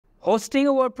Hosting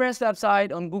a WordPress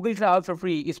website on Google Cloud for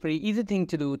free is a pretty easy thing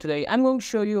to do. Today, I'm going to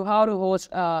show you how to host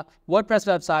a WordPress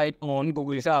website on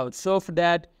Google Cloud. So for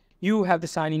that, you have to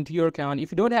sign into your account.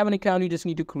 If you don't have an account, you just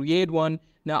need to create one.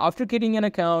 Now, after creating an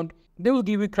account, they will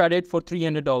give you credit for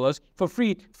 $300 for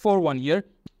free for 1 year.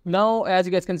 Now, as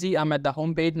you guys can see, I'm at the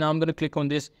home page. Now I'm going to click on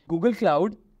this Google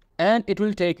Cloud and it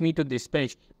will take me to this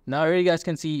page. Now here you guys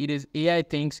can see it is AI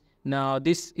things. Now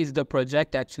this is the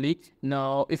project actually.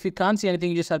 Now if you can't see anything,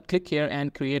 you just have to click here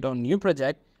and create a new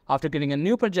project. After creating a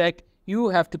new project, you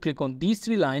have to click on these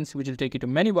 3 lines, which will take you to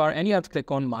menu bar, and you have to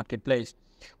click on marketplace.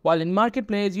 While in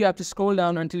marketplace, you have to scroll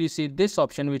down until you see this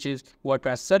option, which is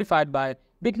WordPress certified by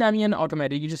Bitnami and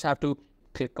automatic. You just have to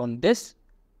click on this.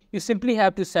 You simply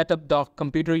have to set up the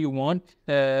computer you want.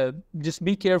 Just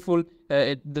be careful.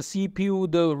 The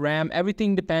CPU, the RAM,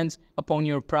 everything depends upon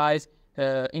your price.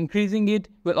 Increasing it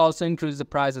will also increase the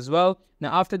price as well.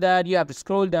 Now after that, you have to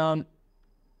scroll down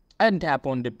and tap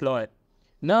on deploy.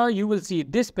 Now you will see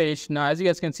this page. Now as you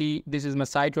guys can see, this is my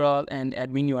site URL and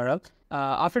admin URL.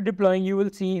 After deploying, you will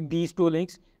see these 2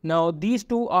 links. Now these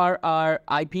 2 are our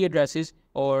IP addresses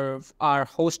or our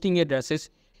hosting addresses.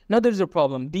 Now there's a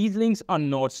problem. These links are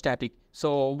not static.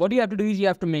 So what you have to do is you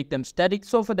have to make them static.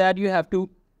 So for that, you have to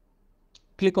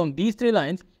click on these 3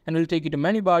 lines and it will take you to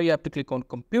menu bar. You have to click on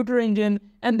computer engine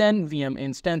and then VM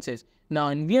instances. Now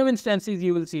in VM instances,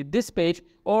 you will see this page,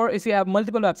 or if you have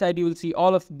multiple websites, you will see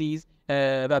all of these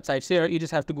websites here. You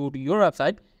just have to go to your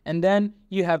website and then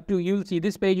you will see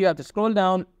this page. You have to scroll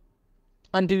down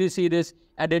until you see this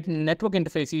edit network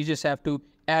interface. You just have to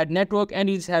add network and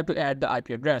you just have to add the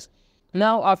IP address.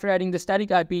 Now, after adding the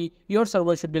static IP, your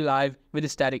server should be live with the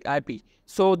static IP.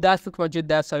 So that's pretty much it.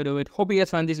 That's how you do it. Hope you guys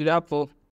find this video helpful.